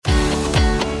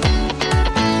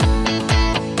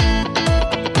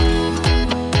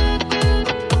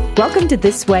Welcome to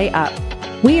This Way Up.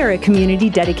 We are a community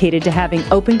dedicated to having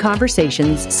open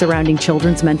conversations surrounding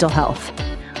children's mental health.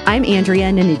 I'm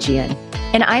Andrea Ninijian.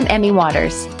 And I'm Emmy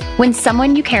Waters. When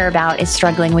someone you care about is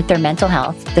struggling with their mental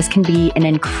health, this can be an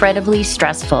incredibly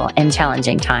stressful and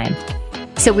challenging time.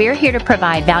 So we're here to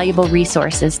provide valuable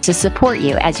resources to support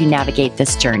you as you navigate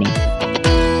this journey.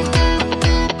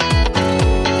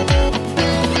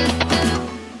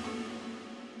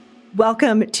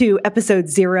 Welcome to episode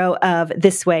 0 of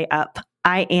This Way Up.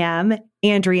 I am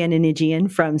Andrea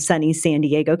Ninijian from sunny San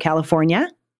Diego, California.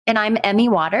 And I'm Emmy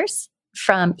Waters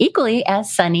from equally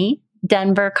as sunny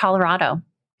Denver, Colorado.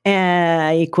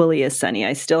 Equally as sunny.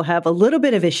 I still have a little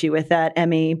bit of issue with that,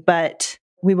 Emmy, but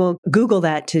we will Google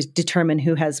that to determine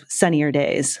who has sunnier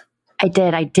days. I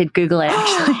did Google it,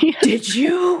 actually. Did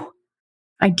you?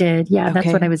 I did. Yeah, Okay.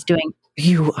 That's what I was doing.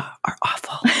 You are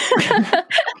awful.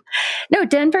 No,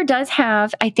 Denver does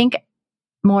have, I think,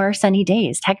 more sunny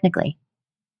days, technically.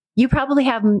 You probably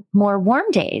have more warm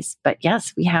days, but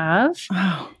yes, we have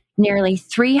nearly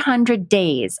 300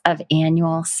 days of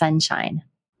annual sunshine.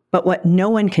 But what no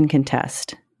one can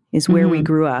contest is where we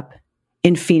grew up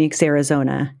in Phoenix,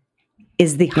 Arizona,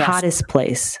 is the hottest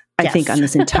place, I think, on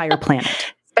this entire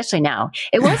planet. Especially now.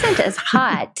 It wasn't as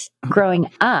hot growing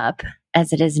up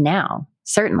as it is now,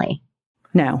 certainly.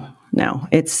 No,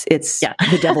 it's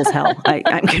the devil's hell.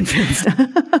 I'm convinced.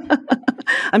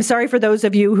 I'm sorry for those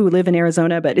of you who live in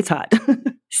Arizona, but it's hot.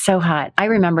 So hot. I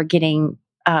remember getting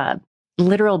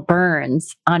literal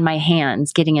burns on my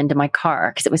hands getting into my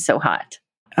car because it was so hot.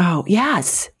 Oh,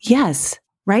 yes.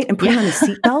 Right? And putting on a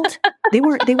seatbelt. They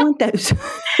weren't those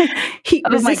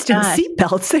heat-resistant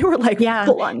seatbelts. They were like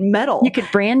full on metal. You could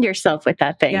brand yourself with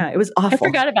that thing. Yeah, it was awful. I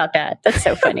forgot about that. That's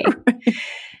so funny. Right.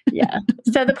 Yeah.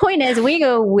 So the point is, we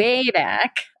go way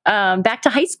back to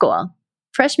high school.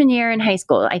 Freshman year in high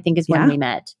school, I think, is when we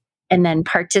met. And then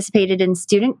participated in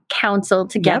student council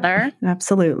together. Yep,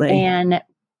 absolutely. And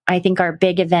I think our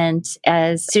big event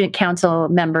as student council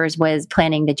members was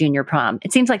planning the junior prom.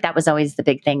 It seems like that was always the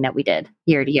big thing that we did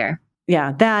year to year.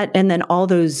 Yeah, that, and then all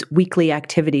those weekly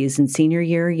activities in senior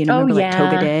year, remember like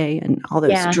Toga Day and all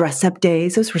those dress up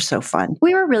days. Those were so fun.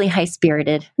 We were really high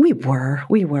spirited. We were.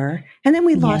 And then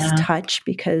we lost touch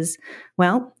because,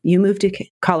 well, you moved to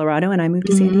Colorado and I moved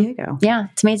to San Diego. Yeah,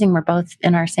 it's amazing. We're both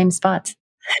in our same spots.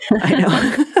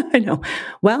 I know.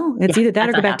 Well, it's either that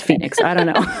or go back to Phoenix. I don't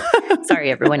know.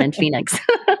 Sorry, everyone in Phoenix.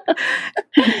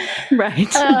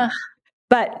 Right.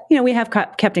 But, we have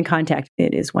kept in contact.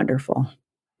 It is wonderful.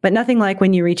 But nothing like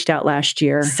when you reached out last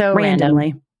year so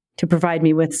randomly to provide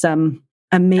me with some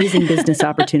amazing business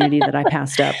opportunity that I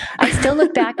passed up. I still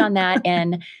look back on that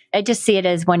and I just see it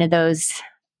as one of those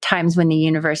times when the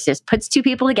universe just puts two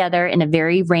people together in a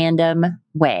very random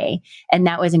way. And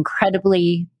that was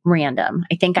incredibly random.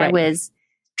 I think I was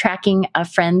tracking a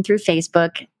friend through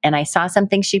Facebook and I saw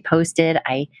something she posted.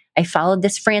 I followed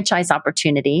this franchise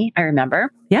opportunity, I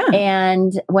remember. Yeah.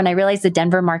 And when I realized the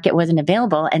Denver market wasn't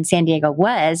available and San Diego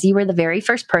was, you were the very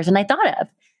first person I thought of.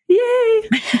 Yay.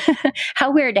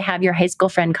 How weird to have your high school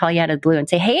friend call you out of the blue and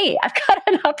say, hey, I've got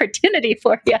an opportunity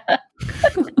for you.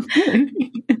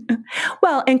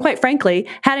 Well, and quite frankly,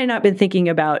 had I not been thinking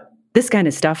about this kind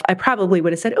of stuff, I probably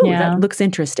would have said, that looks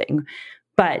interesting.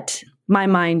 But my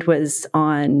mind was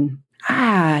on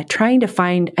trying to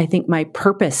find, I think, my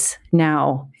purpose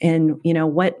now and,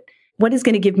 what is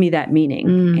going to give me that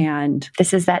meaning? And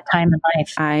this is that time of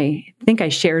life. I think I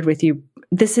shared with you,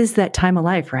 this is that time of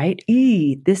life, right?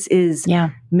 This is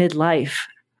midlife.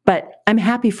 But I'm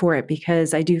happy for it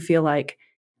because I do feel like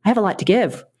I have a lot to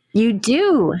give. You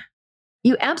do.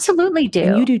 You absolutely do.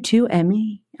 And you do too,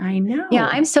 Emmy. I know. Yeah,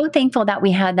 I'm so thankful that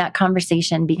we had that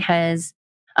conversation because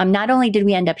not only did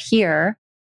we end up here,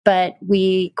 but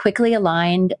we quickly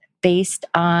aligned based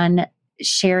on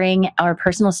sharing our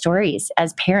personal stories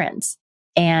as parents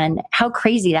and how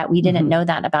crazy that we didn't know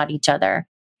that about each other,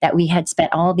 that we had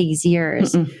spent all these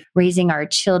years raising our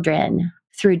children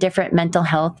through different mental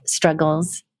health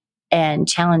struggles and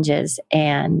challenges.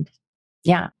 And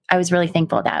I was really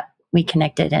thankful that we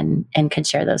connected and could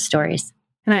share those stories.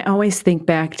 And I always think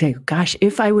back to, gosh,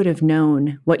 if I would have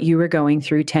known what you were going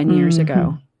through 10 years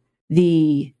ago,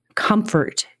 the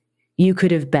comfort you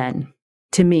could have been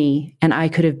to me and I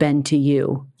could have been to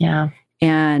you. Yeah.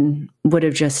 And would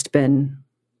have just been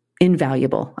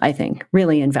invaluable, I think,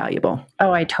 really invaluable.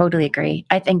 Oh, I totally agree.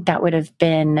 I think that would have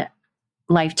been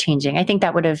life-changing. I think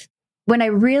that would have, when I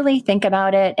really think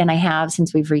about it, and I have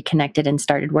since we've reconnected and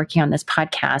started working on this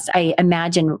podcast, I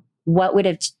imagine what would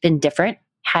have been different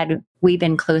had we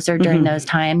been closer during those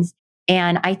times.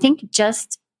 And I think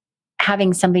just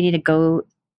having somebody to go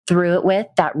through it with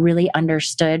that really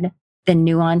understood the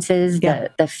nuances,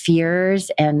 the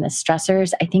fears and the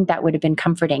stressors, I think that would have been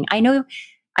comforting. I know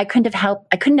I couldn't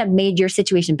have made your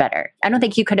situation better. I don't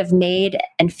think you could have made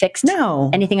and fixed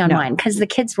anything on mine because the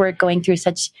kids were going through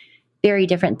such very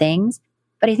different things.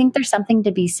 But I think there's something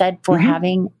to be said for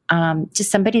having just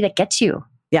somebody that gets you.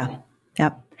 Yeah.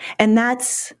 Yep. And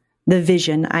that's the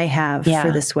vision I have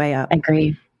for This Way Up. I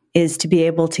agree. Is to be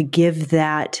able to give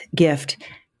that gift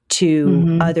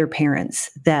to other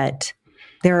parents, that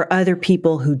there are other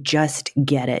people who just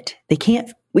get it. We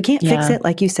can't fix it,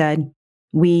 like you said.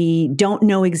 We don't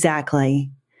know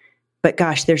exactly, but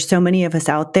gosh, there's so many of us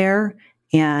out there,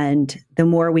 and the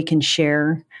more we can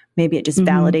share, maybe it just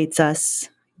validates us,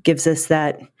 gives us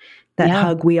that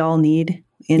hug we all need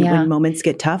when moments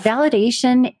get tough.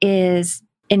 Validation is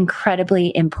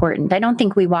incredibly important. I don't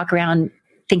think we walk around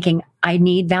thinking, I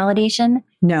need validation.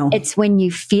 No. It's when you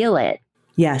feel it.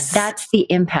 Yes. That's the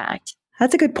impact.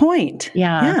 That's a good point.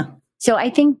 Yeah. So I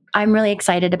think I'm really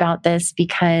excited about this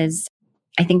because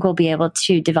I think we'll be able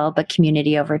to develop a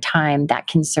community over time that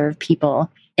can serve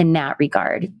people in that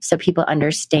regard. So people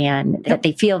understand that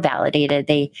they feel validated.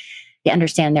 They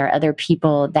understand there are other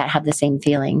people that have the same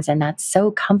feelings. And that's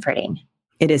so comforting.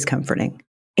 It is comforting.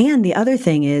 And the other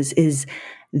thing is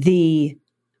the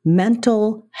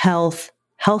mental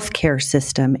healthcare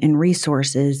system and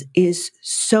resources is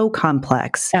so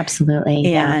complex.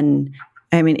 Absolutely. And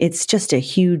I mean, it's just a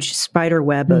huge spider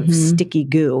web of sticky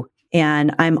goo.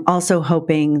 And I'm also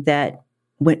hoping that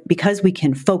because we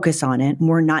can focus on it,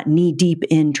 we're not knee deep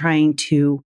in trying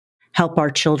to help our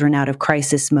children out of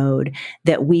crisis mode,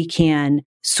 that we can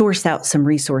source out some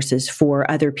resources for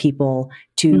other people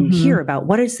to hear about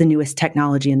what is the newest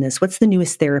technology in this, what's the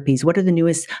newest therapies, what are the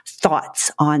newest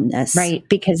thoughts on this. Right,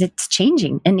 because it's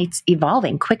changing and it's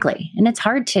evolving quickly, and it's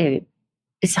hard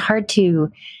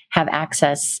to have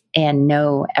access and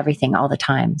know everything all the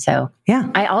time. So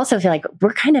I also feel like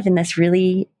we're kind of in this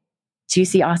really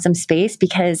juicy, awesome space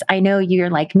because I know you're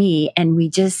like me and we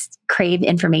just crave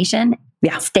information,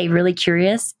 stay really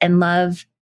curious and love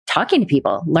talking to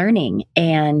people, learning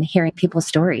and hearing people's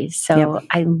stories. So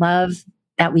I love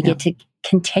that we get to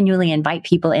continually invite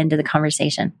people into the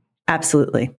conversation.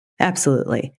 Absolutely.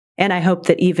 Absolutely. And I hope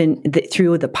that even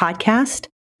through the podcast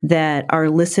that our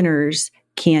listeners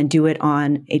can do it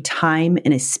on a time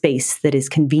and a space that is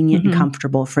convenient and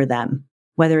comfortable for them,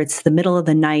 whether it's the middle of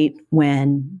the night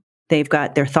when they've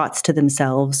got their thoughts to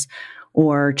themselves,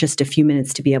 or just a few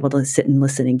minutes to be able to sit and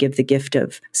listen and give the gift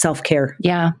of self-care.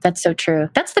 Yeah, that's so true.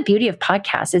 That's the beauty of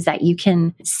podcasts, is that you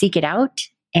can seek it out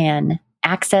and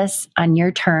access on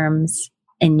your terms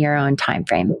in your own time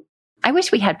frame. I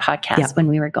wish we had podcasts when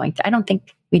we were going through. I don't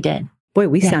think we did. Boy,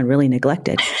 we sound really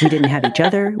neglected. We didn't have each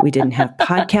other. We didn't have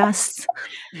podcasts.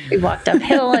 We walked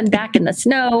uphill and back in the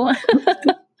snow.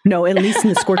 No, at least in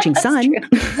the scorching sun.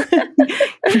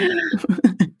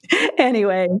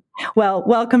 Anyway, well,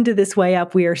 welcome to This Way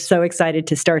Up. We are so excited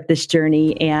to start this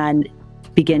journey and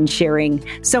begin sharing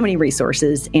so many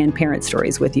resources and parent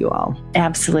stories with you all.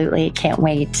 Absolutely. Can't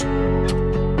wait.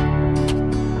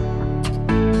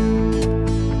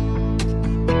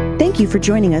 Thank you for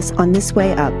joining us on This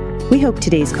Way Up. We hope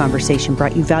today's conversation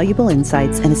brought you valuable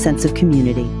insights and a sense of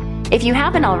community. If you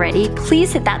haven't already,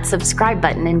 please hit that subscribe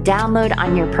button and download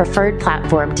on your preferred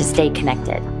platform to stay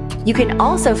connected. You can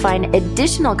also find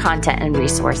additional content and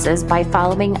resources by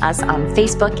following us on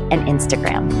Facebook and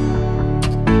Instagram.